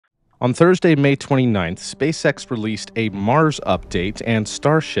On Thursday, May 29th, SpaceX released a Mars update and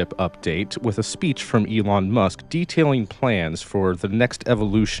Starship update with a speech from Elon Musk detailing plans for the next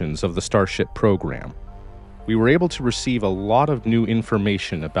evolutions of the Starship program. We were able to receive a lot of new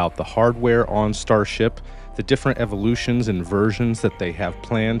information about the hardware on Starship, the different evolutions and versions that they have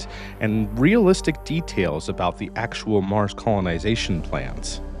planned, and realistic details about the actual Mars colonization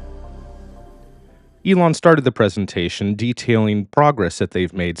plans. Elon started the presentation detailing progress that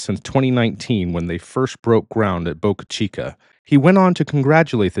they've made since 2019 when they first broke ground at Boca Chica. He went on to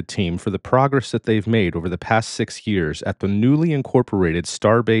congratulate the team for the progress that they've made over the past 6 years at the newly incorporated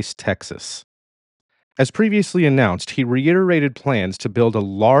Starbase, Texas. As previously announced, he reiterated plans to build a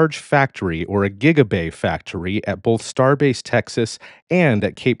large factory or a gigabay factory at both Starbase, Texas and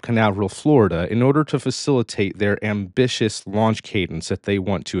at Cape Canaveral, Florida, in order to facilitate their ambitious launch cadence that they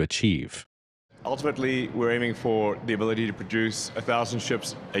want to achieve. Ultimately, we're aiming for the ability to produce 1,000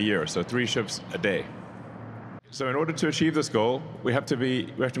 ships a year, so 3 ships a day. So in order to achieve this goal, we have to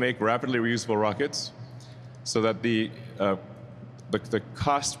make rapidly reusable rockets so that the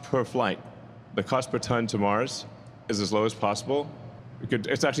cost per flight, the cost per ton to Mars is as low as possible.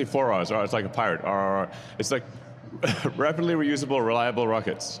 It's actually 4 Rs. It's like a pirate. RRR. It's like rapidly reusable, reliable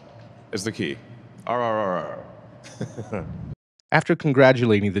rockets is the key. RRR. After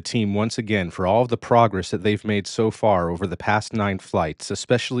congratulating the team once again for all of the progress that they've made so far over the past 9 flights,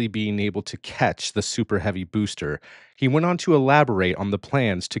 especially being able to catch the Super Heavy booster, he went on to elaborate on the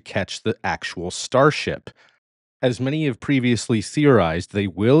plans to catch the actual Starship. As many have previously theorized, they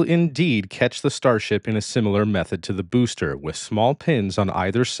will indeed catch the Starship in a similar method to the booster, with small pins on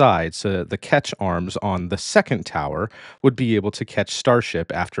either side so that the catch arms on the second tower would be able to catch Starship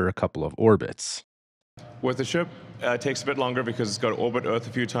after a couple of orbits. With the ship, it takes a bit longer because it's got to orbit Earth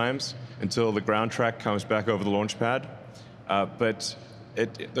a few times until the ground track comes back over the launch pad. But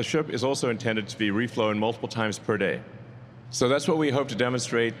the ship is also intended to be reflown multiple times per day. So that's what we hope to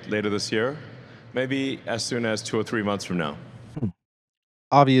demonstrate later this year, maybe as soon as 2 or 3 months from now.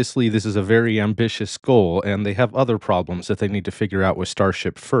 Obviously, this is a very ambitious goal, and they have other problems that they need to figure out with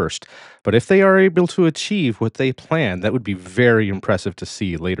Starship first. But if they are able to achieve what they plan, that would be very impressive to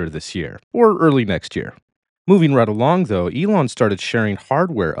see later this year, or early next year. Moving right along, though, Elon started sharing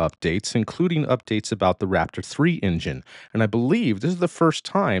hardware updates, including updates about the Raptor 3 engine, and I believe this is the first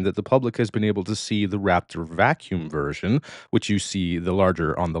time that the public has been able to see the Raptor vacuum version, which you see the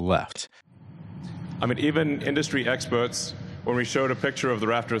larger on the left. I mean, even industry experts, when we showed a picture of the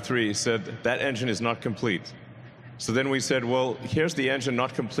Raptor 3, said that engine is not complete. So then we said, well, here's the engine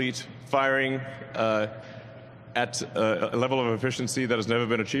not complete, firing at a level of efficiency that has never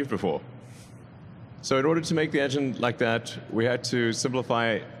been achieved before. So in order to make the engine like that, we had to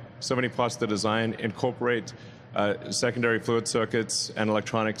simplify so many parts of the design, incorporate secondary fluid circuits and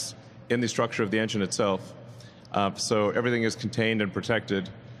electronics in the structure of the engine itself. So everything is contained and protected.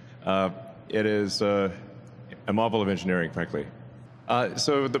 It is a marvel of engineering, frankly.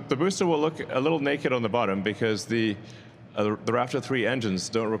 So the booster will look a little naked on the bottom because the Raptor 3 engines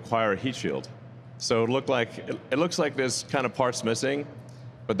don't require a heat shield. So it looks like there's kind of parts missing,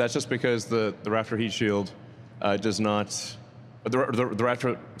 but that's just because the Raptor heat shield does not. The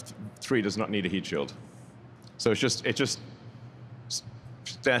Raptor 3 does not need a heat shield. So it's just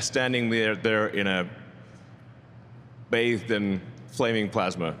standing there in a bathed in flaming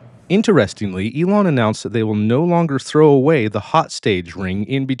plasma. Interestingly, Elon announced that they will no longer throw away the hot stage ring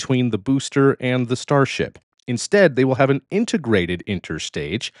in between the booster and the Starship. Instead, they will have an integrated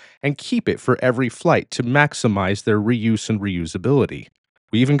interstage and keep it for every flight to maximize their reuse and reusability.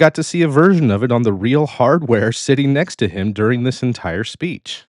 We even got to see a version of it on the real hardware sitting next to him during this entire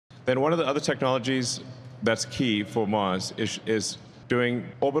speech. Then one of the other technologies that's key for Mars is doing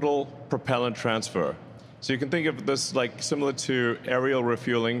orbital propellant transfer. So you can think of this like similar to aerial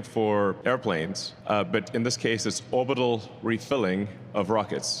refueling for airplanes, but in this case it's orbital refilling of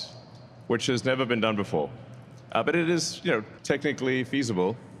rockets, which has never been done before. But it is, technically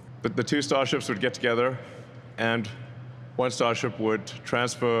feasible. But the 2 starships would get together, and one starship would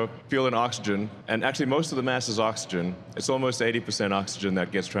transfer fuel and oxygen, and actually most of the mass is oxygen. It's almost 80% oxygen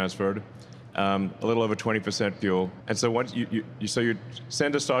that gets transferred. A little over 20% fuel. And so once you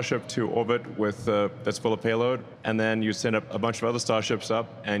send a starship to orbit with that's full of payload, and then you send a bunch of other starships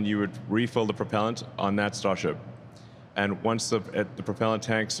up, and you would refill the propellant on that starship. And once the propellant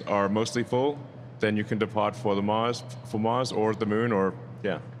tanks are mostly full, then you can depart for Mars or the Moon, or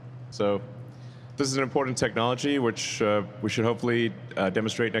yeah. So this is an important technology which we should hopefully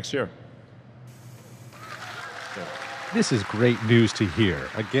demonstrate next year. Yeah. This is great news to hear.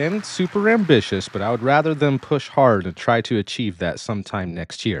 Again, super ambitious, but I would rather them push hard and try to achieve that sometime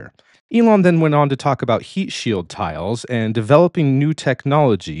next year. Elon then went on to talk about heat shield tiles and developing new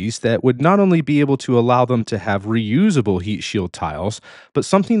technologies that would not only be able to allow them to have reusable heat shield tiles, but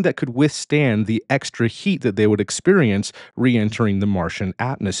something that could withstand the extra heat that they would experience re entering the Martian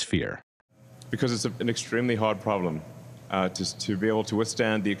atmosphere. Because it's an extremely hard problem to be able to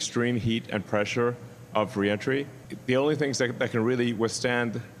withstand the extreme heat and pressure of reentry. The only things that can really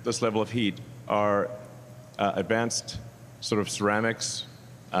withstand this level of heat are advanced sort of ceramics,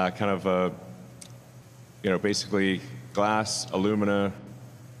 basically glass, alumina,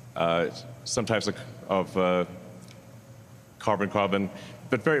 some types of carbon,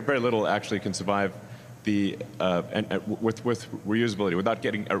 but very, very little actually can survive with reusability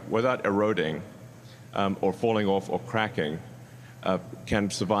without eroding or falling off or cracking, can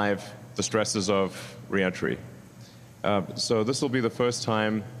survive the stresses of reentry. So this will be the first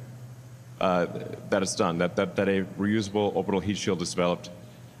time that it's done, that a reusable orbital heat shield is developed,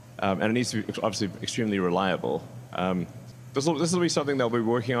 and it needs to be obviously extremely reliable. This will be something that we'll be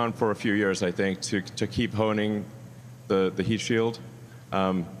working on for a few years, I think, to keep honing the heat shield.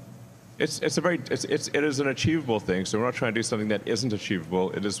 It is an achievable thing, so we're not trying to do something that isn't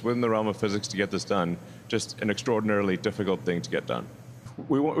achievable. It is within the realm of physics to get this done, just an extraordinarily difficult thing to get done.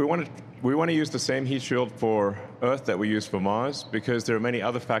 We want to use the same heat shield for Earth that we use for Mars, because there are many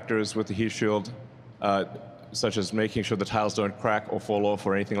other factors with the heat shield, such as making sure the tiles don't crack or fall off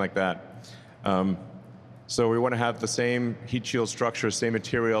or anything like that. So we want to have the same heat shield structure, same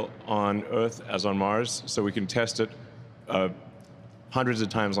material on Earth as on Mars, so we can test it hundreds of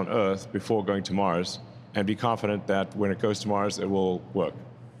times on Earth before going to Mars, and be confident that when it goes to Mars, it will work.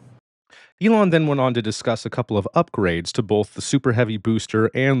 Elon then went on to discuss a couple of upgrades to both the Super Heavy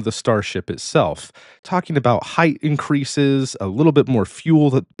booster and the Starship itself, talking about height increases, a little bit more fuel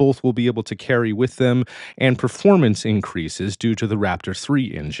that both will be able to carry with them, and performance increases due to the Raptor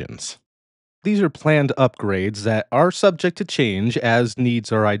 3 engines. These are planned upgrades that are subject to change as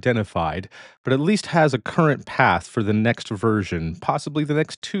needs are identified, but at least has a current path for the next version, possibly the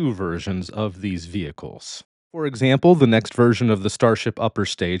next two versions of these vehicles. For example, the next version of the Starship Upper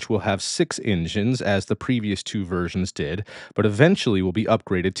Stage will have 6 engines, as the previous two versions did, but eventually will be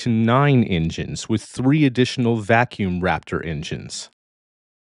upgraded to 9 engines, with 3 additional vacuum Raptor engines.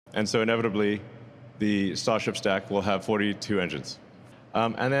 And so inevitably, the Starship stack will have 42 engines.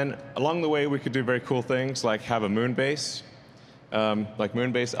 And then along the way, we could do very cool things like have a moon base, like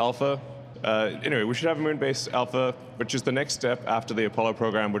Moon Base Alpha. Anyway, we should have a Moon Base Alpha, which is the next step after the Apollo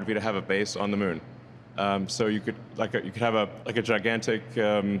program would be to have a base on the moon. So you could have a gigantic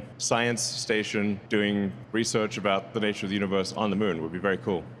science station doing research about the nature of the universe on the moon. Would be very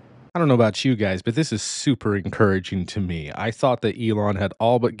cool. I don't know about you guys, but this is super encouraging to me. I thought that Elon had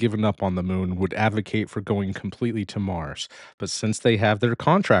all but given up on the moon, would advocate for going completely to Mars. But since they have their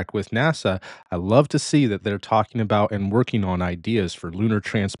contract with NASA, I love to see that they're talking about and working on ideas for lunar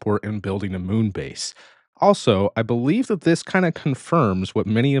transport and building a moon base. Also, I believe that this kind of confirms what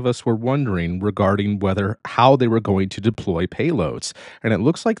many of us were wondering regarding whether how they were going to deploy payloads. And it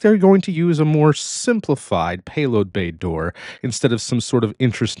looks like they're going to use a more simplified payload bay door instead of some sort of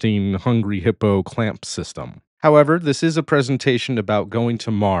interesting hungry hippo clamp system. However, this is a presentation about going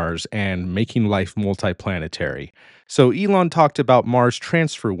to Mars and making life multiplanetary. So Elon talked about Mars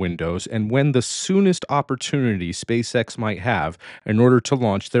transfer windows and when the soonest opportunity SpaceX might have in order to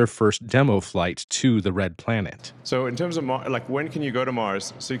launch their first demo flight to the red planet. So in terms of when can you go to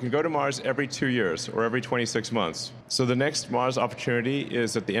Mars? So you can go to Mars every 2 years or every 26 months. So the next Mars opportunity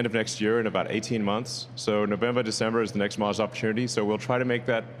is at the end of next year in about 18 months. So November, December is the next Mars opportunity. So we'll try to make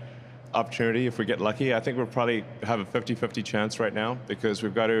that opportunity if we get lucky. I think we'll probably have a 50-50 chance right now, because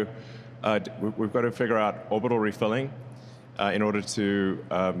we've got to figure out orbital refilling in order to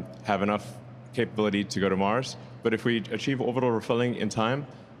have enough capability to go to Mars. But if we achieve orbital refilling in time,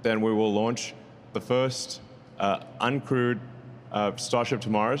 then we will launch the first uncrewed Starship to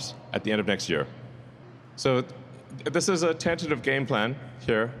Mars at the end of next year. So this is a tentative game plan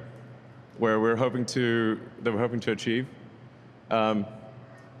here, where we're hoping to achieve,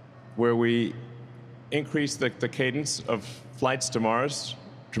 where we increase the cadence of flights to Mars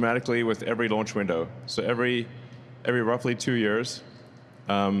dramatically with every launch window. So every roughly 2 years,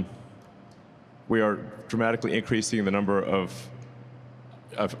 we are dramatically increasing the number of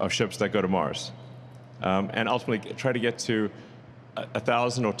ships that go to Mars, and ultimately try to get to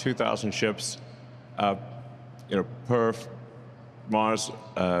 1,000 or 2,000 ships, per Mars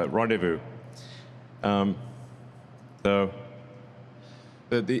rendezvous. So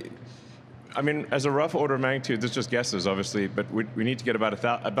I mean, as a rough order of magnitude, this is just guesses, obviously, but we need to get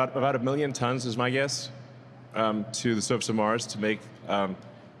about a million tons, is my guess, to the surface of Mars to make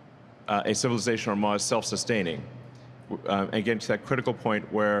a civilization on Mars self-sustaining. And getting to that critical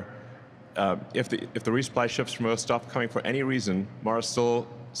point where if the resupply ships from Earth stop coming for any reason, Mars still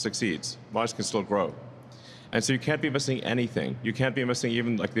succeeds. Mars can still grow. And so you can't be missing anything. You can't be missing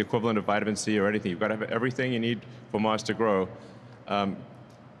even like the equivalent of vitamin C or anything. You've got to have everything you need for Mars to grow.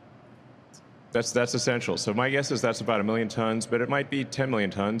 That's essential. So my guess is that's about 1 million tons, but it might be 10 million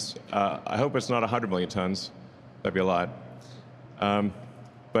tons. I hope it's not 100 million tons. That'd be a lot.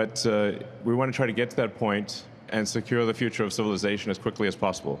 But we want to try to get to that point and secure the future of civilization as quickly as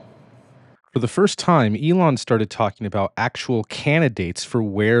possible. For the first time, Elon started talking about actual candidates for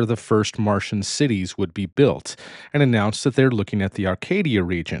where the first Martian cities would be built and announced that they're looking at the Arcadia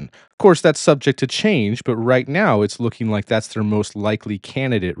region. Of course, that's subject to change, but right now it's looking like that's their most likely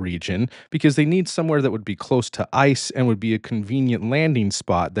candidate region because they need somewhere that would be close to ice and would be a convenient landing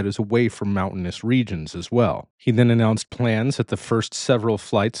spot that is away from mountainous regions as well. He then announced plans that the first several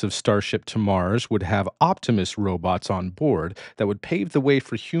flights of Starship to Mars would have Optimus robots on board that would pave the way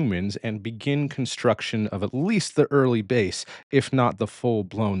for humans and begin construction of at least the early base, if not the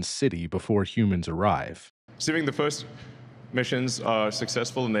full-blown city, before humans arrive. Assuming the first missions are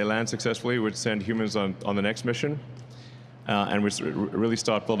successful and they land successfully, we'd send humans on the next mission, and we'd really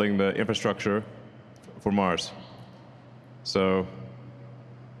start building the infrastructure for Mars. So,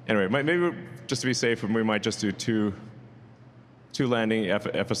 anyway, maybe just to be safe, we might just do two landing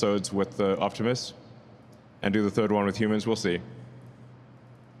episodes with the Optimus, and do the third one with humans. We'll see.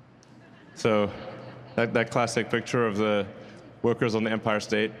 So, that classic picture of the workers on the Empire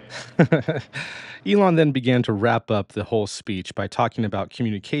State. Elon then began to wrap up the whole speech by talking about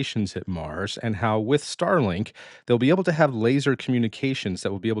communications at Mars and how, with Starlink, they'll be able to have laser communications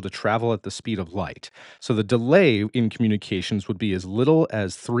that will be able to travel at the speed of light. So the delay in communications would be as little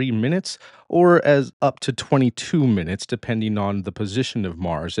as 3 minutes or as up to 22 minutes, depending on the position of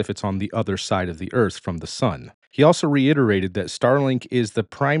Mars if it's on the other side of the Earth from the sun. He also reiterated that Starlink is the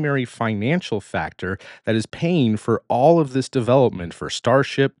primary financial factor that is paying for all of this development for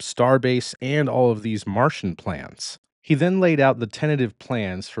Starship, Starbase, and all of these Martian plans. He then laid out the tentative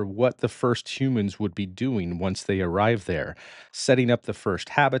plans for what the first humans would be doing once they arrive there, setting up the first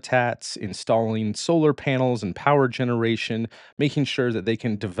habitats, installing solar panels and power generation, making sure that they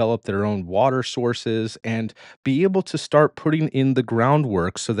can develop their own water sources, and be able to start putting in the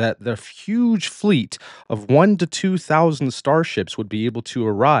groundwork so that the huge fleet of 1 to 2,000 starships would be able to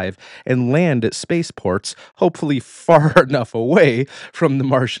arrive and land at spaceports, hopefully far enough away from the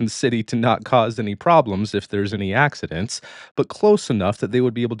Martian city to not cause any problems if there's any accidents, but close enough that they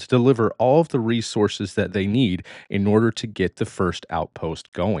would be able to deliver all of the resources that they need in order to get the first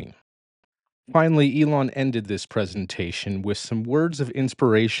outpost going. Finally, Elon ended this presentation with some words of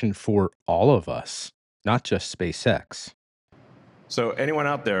inspiration for all of us, not just SpaceX. So anyone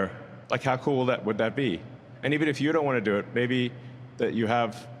out there, like how cool would that be? And even if you don't want to do it, maybe that you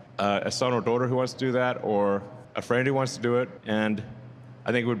have a son or daughter who wants to do that, or a friend who wants to do it. And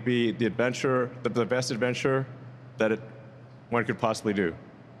I think it would be the best adventure that one could possibly do,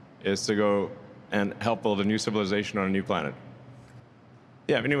 is to go and help build a new civilization on a new planet.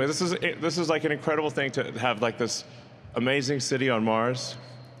 Yeah, anyway, this is like an incredible thing to have, like this amazing city on Mars,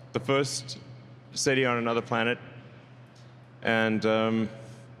 the first city on another planet, and a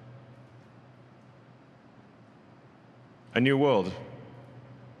new world.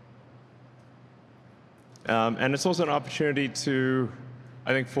 And it's also an opportunity to,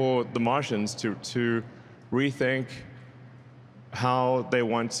 I think, for the Martians to rethink how they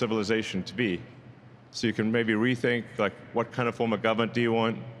want civilization to be. So you can maybe rethink, like, what kind of form of government do you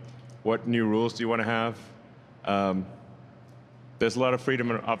want? What new rules do you want to have? There's a lot of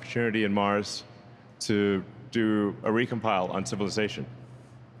freedom and opportunity in Mars to do a recompile on civilization,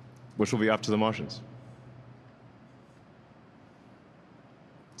 which will be up to the Martians.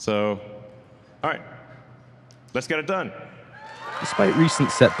 So, all right, let's get it done. Despite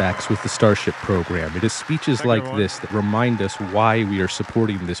recent setbacks with the Starship program, it is speeches like this that remind us why we are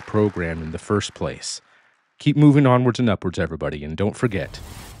supporting this program in the first place. Keep moving onwards and upwards, everybody, and don't forget,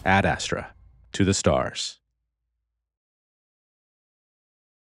 add Astra to the stars.